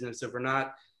in business,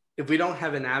 if we don't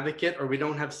have an advocate, or we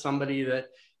don't have somebody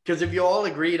because if you all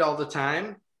agreed all the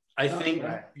time, I think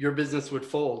your business would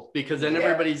fold, because then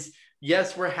everybody's,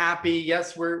 yes, we're happy.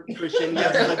 Yes, we're Christian.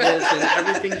 Yes, we're this, and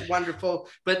everything's wonderful.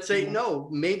 But say, no,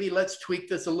 maybe let's tweak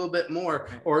this a little bit more,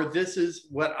 or this is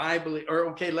what I believe, or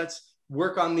okay, let's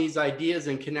work on these ideas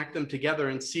and connect them together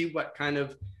and see what kind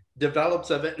of develops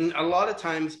of it. And a lot of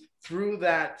times through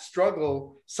that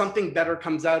struggle, something better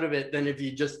comes out of it than if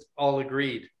you just all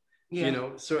agreed,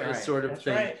 sort of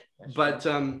thing.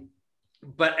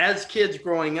 But as kids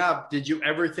growing up, did you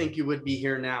ever think you would be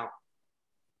here now?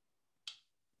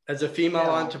 As a female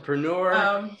entrepreneur,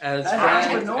 as an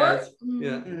entrepreneur?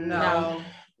 No.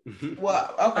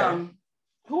 Well, okay.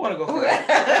 Who want to go first?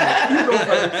 You go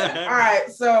first. All right.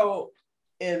 So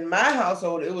in my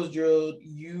household, it was drilled,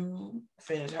 you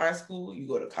finish high school, you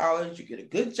go to college, you get a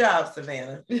good job,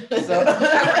 Savannah. So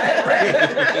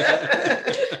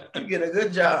you get a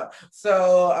good job.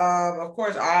 So of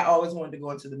course, I always wanted to go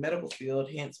into the medical field,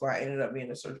 hence why I ended up being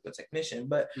a surgical technician.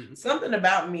 But something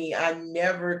about me, I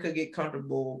never could get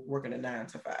comfortable working a 9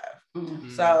 to 5.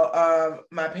 So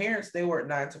my parents, they work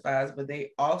 9 to 5s, but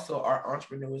they also are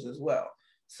entrepreneurs as well.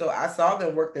 So I saw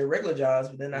them work their regular jobs,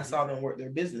 but then I saw them work their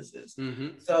businesses.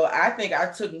 So I think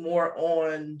I took more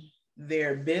on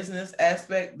their business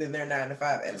aspect than their 9 to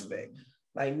 5 aspect.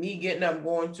 Like me getting up,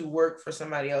 going to work for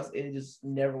somebody else, it just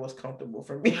never was comfortable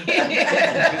for me.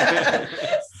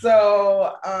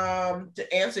 So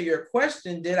to answer your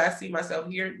question, did I see myself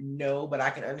here? No, but I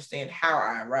can understand how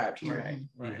I arrived here.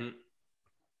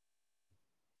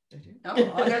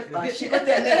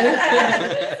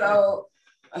 So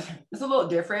it's a little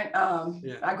different.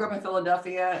 I grew up in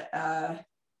Philadelphia. I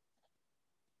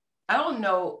don't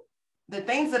know, the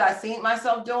things that I seen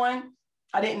myself doing,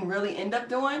 I didn't really end up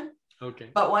doing. Okay.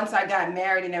 But once I got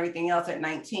married and everything else at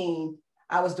 19,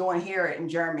 I was doing here in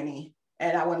Germany,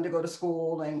 and I wanted to go to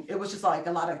school, and it was just like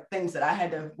a lot of things that I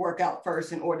had to work out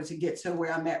first in order to get to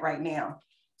where I'm at right now.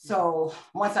 So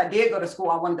once I did go to school,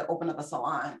 I wanted to open up a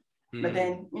salon. But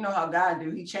then, you know how God do,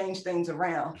 he changed things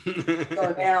around.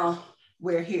 So now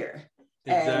we're here.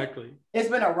 Exactly. And it's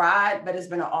been a ride, but it's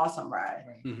been an awesome ride.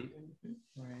 Right.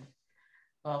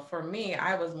 Well, for me,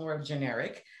 I was more of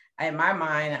generic. In my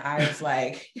mind, I was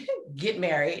like, get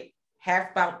married, have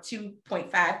about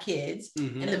 2.5 kids,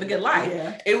 and live a good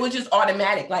life. It was just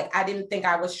automatic. Like, I didn't think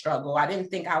I would struggle. I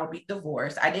didn't think I would be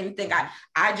divorced. I didn't think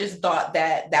I just thought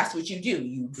that that's what you do.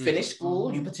 You finish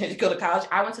school, you potentially go to college.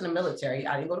 I went to the military.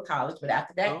 I didn't go to college, but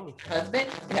after that, husband,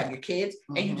 you have your kids,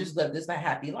 and you just live this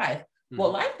happy life.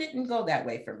 Well, life didn't go that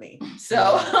way for me.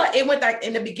 So it went like,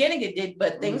 in the beginning it did,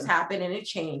 but things happened and it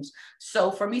changed.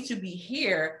 So for me to be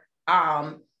here,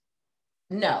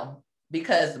 no,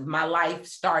 because my life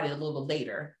started a little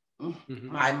later.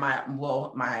 My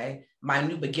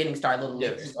new beginning started a little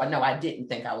later. So no, I didn't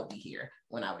think I would be here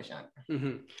when I was younger.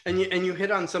 And you hit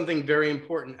on something very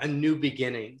important, a new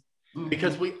beginning.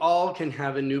 Because we all can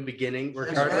have a new beginning,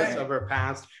 regardless of our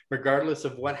past, regardless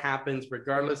of what happens,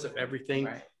 regardless of everything.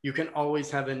 You can always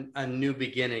have a new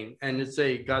beginning. And it's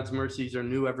God's mercies are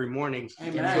new every morning.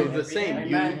 So the same,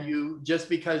 you just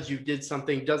because you did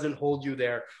something doesn't hold you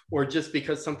there, or just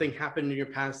because something happened in your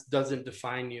past doesn't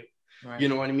define you. You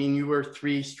know what I mean? You were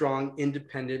 3 strong,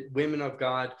 independent women of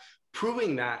God,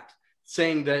 proving that.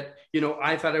 Saying that,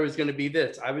 I thought I was going to be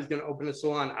this. I was going to open a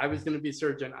salon. I was going to be a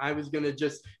surgeon. I was going to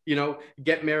just,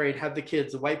 get married, have the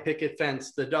kids, the white picket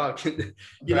fence, the dog. What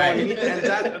I mean? And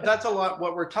that's a lot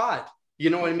what we're taught. You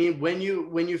know what I mean? When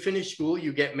you finish school,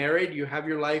 you get married, you have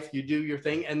your life, you do your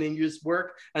thing, and then you just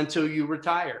work until you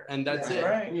retire. And that's it.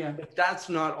 But that's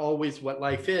not always what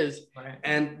life is.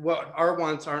 And what our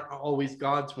wants aren't always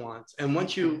God's wants. And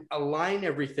once you align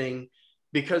everything,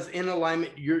 because in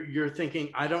alignment, you're thinking,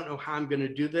 I don't know how I'm going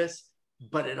to do this,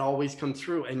 but it always comes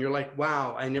through. And you're like,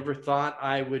 wow, I never thought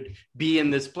I would be in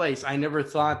this place. I never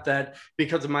thought that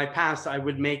because of my past, I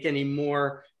would make any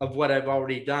more of what I've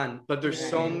already done. But there's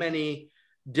so many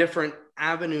different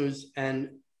avenues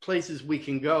and places we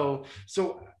can go.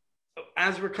 So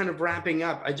as we're kind of wrapping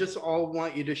up, I just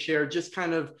want you to share just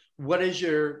kind of what is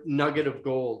your nugget of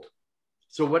gold?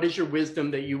 So what is your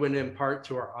wisdom that you would impart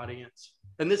to our audience?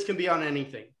 And this can be on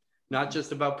anything, not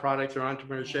just about products or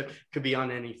entrepreneurship. It could be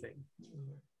on anything.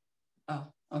 Oh,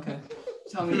 okay.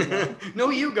 Tell me. No,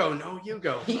 you go.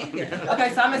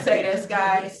 Okay, so I'm gonna say this,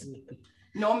 guys.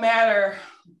 No matter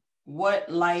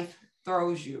what life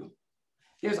throws you,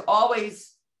 there's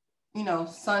always,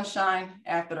 sunshine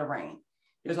after the rain.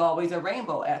 There's always a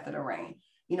rainbow after the rain.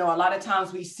 A lot of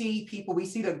times we see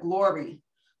the glory,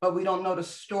 but we don't know the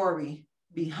story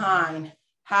behind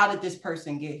how did this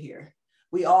person get here.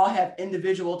 We all have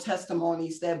individual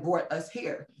testimonies that brought us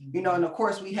here, and of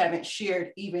course we haven't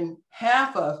shared even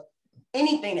half of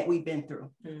anything that we've been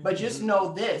through, but just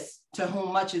know this: to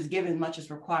whom much is given, much is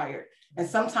required. And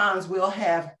sometimes we'll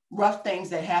have rough things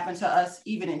that happen to us,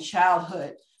 even in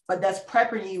childhood, but that's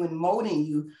prepping you and molding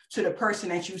you to the person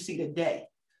that you see today.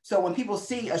 So when people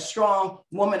see a strong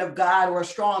woman of God or a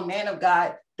strong man of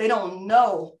God, they don't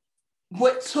know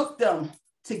what took them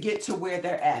to get to where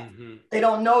they're at. They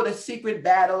don't know the secret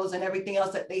battles and everything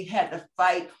else that they had to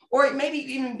fight, or it maybe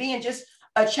even being just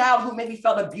a child who maybe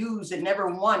felt abused and never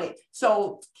wanted.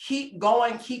 So keep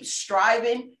going, keep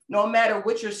striving, no matter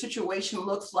what your situation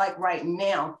looks like right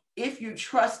now. If you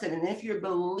trust it and if you're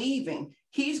believing,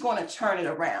 he's going to turn it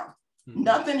around.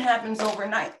 Nothing happens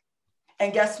overnight.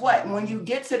 And guess what? When you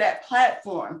get to that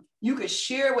platform, you could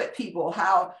share with people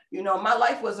how, my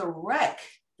life was a wreck,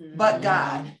 but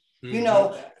God,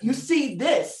 you see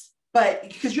this. But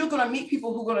because you're going to meet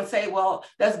people who are going to say, well,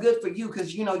 that's good for you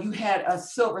because, you had a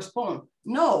silver spoon.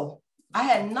 No, I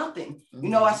had nothing.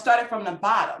 I started from the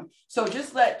bottom. So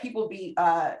just let people be,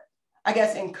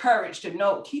 encouraged to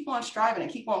know, keep on striving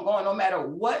and keep on going, no matter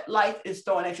what life is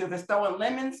throwing at you. If it's throwing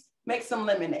lemons, make some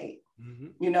lemonade,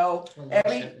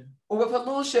 or with a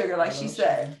little sugar, like she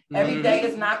said. Every day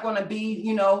is not going to be,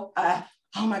 oh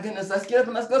my goodness, let's get up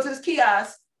and let's go to this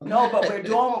kiosk. No, but we're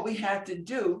doing what we have to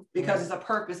do because there's a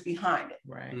purpose behind it.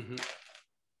 Right.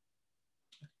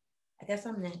 I guess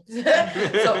I'm next.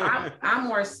 So I'm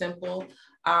more simple.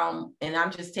 And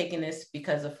I'm just taking this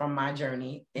from my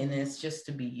journey, and it's just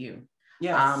to be you.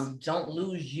 Yes. Don't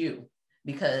lose you,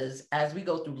 because as we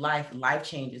go through life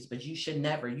changes, but you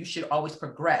should always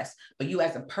progress. But you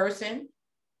as a person,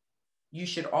 you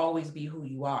should always be who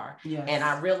you are. Yes. And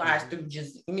I realized through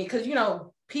because,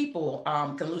 people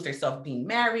can lose themselves being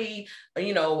married,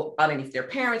 or, underneath their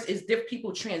parents. Is different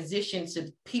people transition to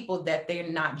people that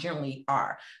they're not generally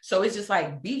are. So it's just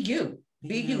like, be you,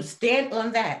 stand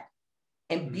on that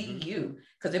and be you.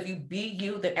 Because if you be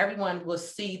you, then everyone will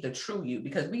see the true you,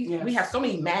 because we have so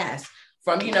many masks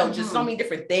from, just so many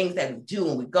different things that we do,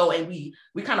 and we go and we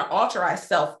kind of alter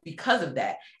ourselves because of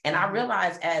that. And I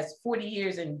realized as 40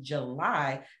 years in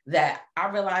July that I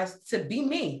realized to be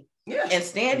me. Yes. And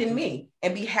stand in me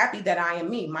and be happy that I am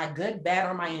me, my good, bad,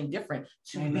 or my indifferent,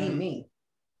 to be me.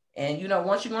 And,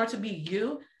 once you learn to be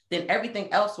you, then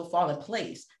everything else will fall in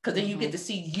place, because then you get to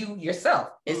see you yourself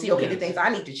and see, okay, the things I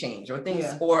need to change, or things,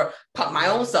 or pump my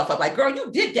own self up. Like, girl,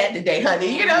 you did that today,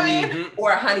 honey. You know what I mean?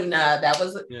 Or, honey, nah, that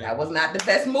was not the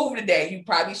best move today. You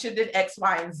probably should have did X,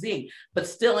 Y, and Z. But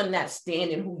still in that,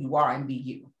 stand in who you are and be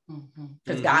you,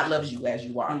 because God loves you as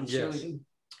you are. Yes.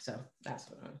 So that's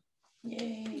what I'm.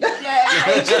 Yay.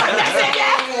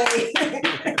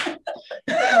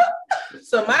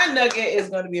 So my nugget is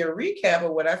going to be a recap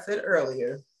of what I said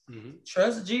earlier.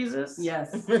 Trust Jesus.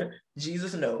 Yes.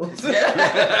 Jesus knows.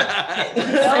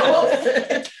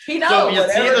 He knows. So you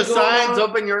see the signs,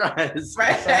 open your eyes.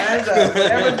 Right. Signs up.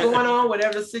 Whatever's going on,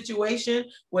 whatever the situation,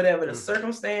 whatever the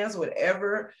circumstance,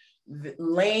 whatever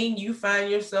lane you find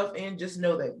yourself in, just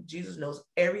know that Jesus knows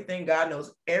everything. God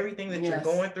knows everything that you're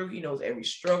going through. He knows every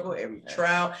struggle, every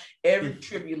trial, every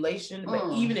tribulation.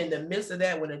 But even in the midst of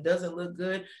that, when it doesn't look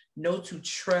good, know to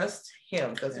trust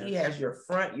him, because he has your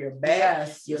front, your back,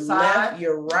 your left,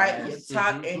 your right, your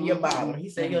top, and your bottom. He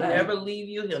said he'll never leave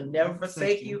you. He'll never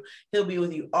forsake you. He'll be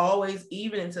with you always,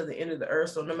 even until the end of the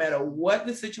earth. So no matter what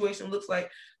the situation looks like,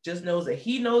 just knows that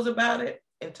he knows about it,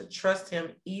 and to trust him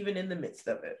even in the midst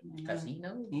of it, because he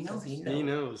knows. He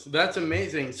knows. That's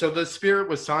amazing. So the Spirit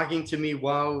was talking to me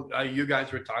while you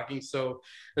guys were talking. So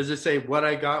as I say, what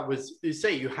I got was,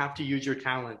 you have to use your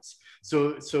talents.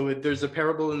 So there's a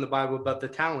parable in the Bible about the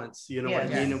talents, and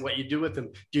what you do with them.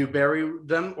 Do you bury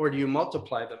them or do you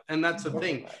multiply them? And that's the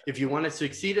thing. If you want to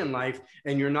succeed in life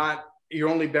and you're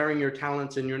only burying your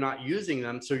talents and you're not using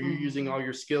them, so you're using all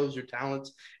your skills, your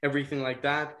talents, everything like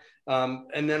that.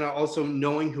 And then also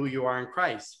knowing who you are in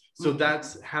Christ. So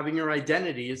that's having your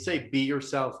identity. Be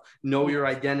yourself, know your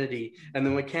identity. And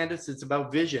then with Candace, it's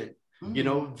about vision. you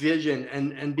know, vision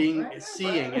and being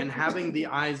seeing and having the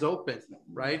eyes open,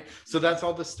 right? So that's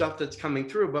all the stuff that's coming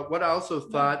through. But what I also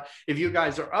thought, if you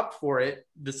guys are up for it,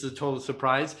 this is a total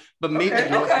surprise, but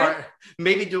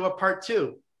maybe do a part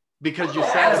 2. Because you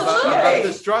said about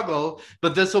the struggle,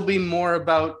 but this will be more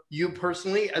about you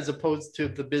personally as opposed to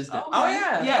the business. Oh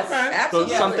yeah, yes,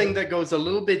 absolutely. So something that goes a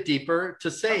little bit deeper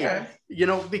to say, you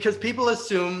know, because people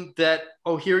assume that,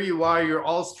 oh, here you are, you're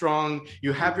all strong,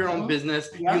 you have your own business,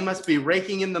 you must be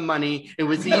raking in the money. It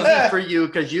was easy for you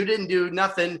because you didn't do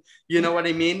nothing. You know what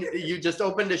I mean? You just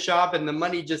opened a shop and the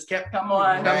money just kept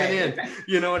coming in.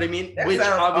 You know what I mean? Which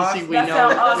obviously we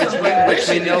know, which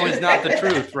we know is not the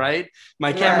truth, right?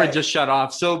 My camera just shut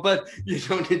off. So, but you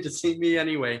don't need to see me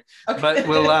anyway. But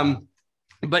we'll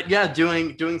but yeah,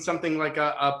 doing something like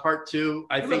a part 2,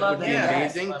 I think would be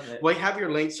amazing. Yes, we have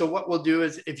your link. So what we'll do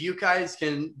is if you guys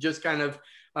can just kind of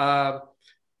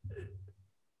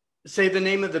say the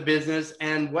name of the business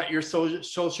and what your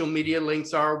social media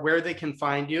links are, where they can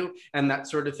find you and that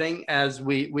sort of thing as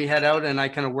we head out and I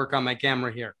kind of work on my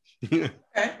camera here. Okay.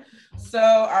 So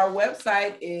our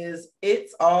website is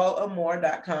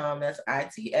itsallamore.com. That's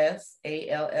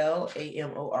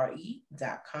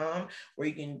ITSALLAMORE.com, where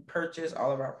you can purchase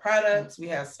all of our products. We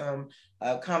have some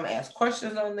come ask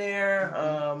questions on there.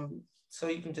 So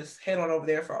you can just head on over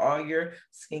there for all your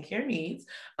skincare needs.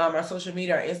 Our social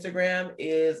media, our Instagram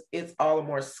is It's All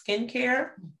Amore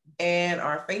Skincare. And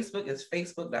our Facebook is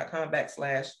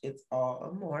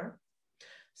facebook.com/itsallamore.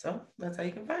 So that's how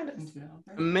you can find us.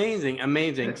 Amazing.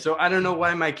 So I don't know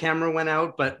why my camera went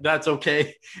out, but that's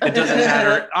okay. It doesn't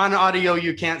matter. On audio,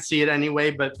 you can't see it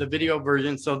anyway, but the video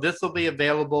version. So this will be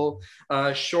available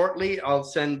shortly. I'll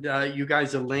send you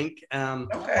guys a link and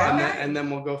then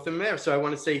we'll go from there. So I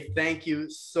want to say thank you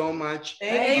so much.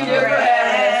 Thank you.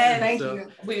 Thank you.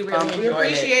 We really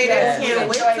appreciate it. Can't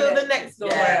wait till the next go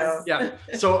round. Yeah.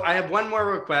 So I have one more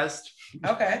request.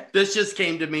 Okay. This just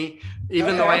came to me,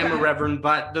 even though I am a reverend,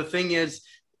 but the thing is,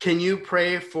 can you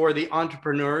pray for the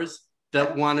entrepreneurs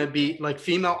that want to be like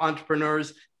female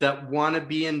entrepreneurs that want to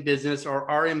be in business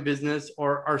or are in business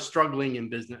or are struggling in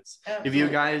business? Absolutely. If you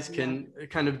guys can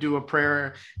kind of do a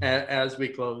prayer as we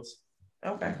close.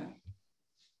 Okay.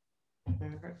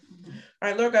 All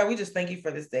right, Lord God, we just thank you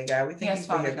for this day, God. We thank you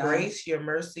for your grace, your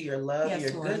mercy, your love, your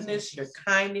goodness, your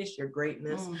kindness, your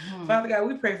greatness. Father God,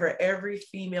 we pray for every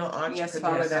female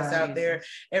entrepreneur that's out there,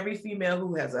 every female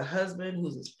who has a husband,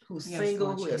 who's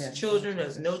single, who has children, who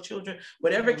has no children,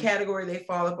 whatever category they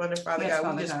fall up under, Father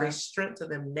God, we just pray strength to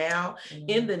them now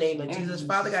in the name of Jesus.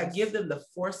 Father God, give them the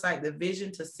foresight, the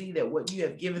vision to see that what you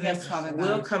have given them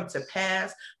will come to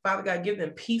pass. Father God, give them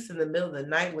peace in the middle of the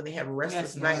night when they have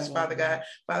restless nights, Father God.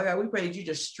 Father God, we pray that you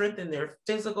just strengthen their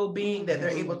physical being, that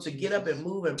they're able to get up and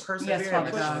move and persevere and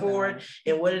push forward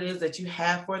in what it is that you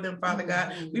have for them, Father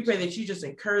God. We pray that you just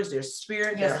encourage their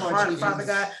spirit, their heart, Father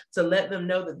God, to let them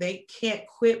know that they can't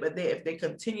quit, but if they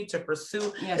continue to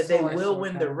pursue, that they will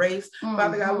win the race.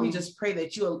 Father God, we just pray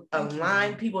that you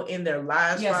align people in their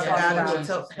lives, Father God, who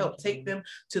will help take them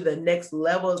to the next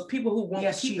level. People who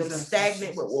won't keep them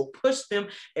stagnant, but will push them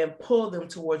and pull them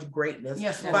towards greatness.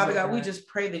 Father God, we just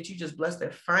pray that you just bless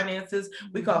their finances.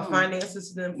 We call finances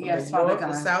to them from the north,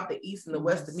 the south, the east, and the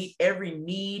west to meet every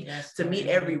need, to meet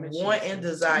every want and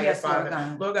desire,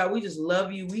 Father. Lord God, we just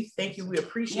love you. We thank you. We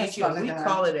appreciate you. And we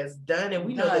call it as done, and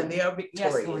we know that they are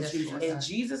victorious. In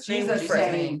Jesus' name we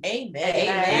pray.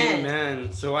 Amen.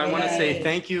 Amen. So I want to say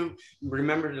thank you.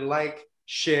 Remember to like,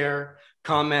 share,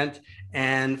 comment,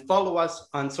 and follow us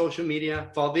on social media.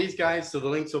 Follow these guys, so the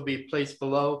links will be placed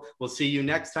below. We'll see you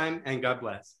next time, and God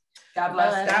bless. God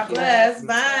bless. God bless. Bye.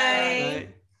 Bye.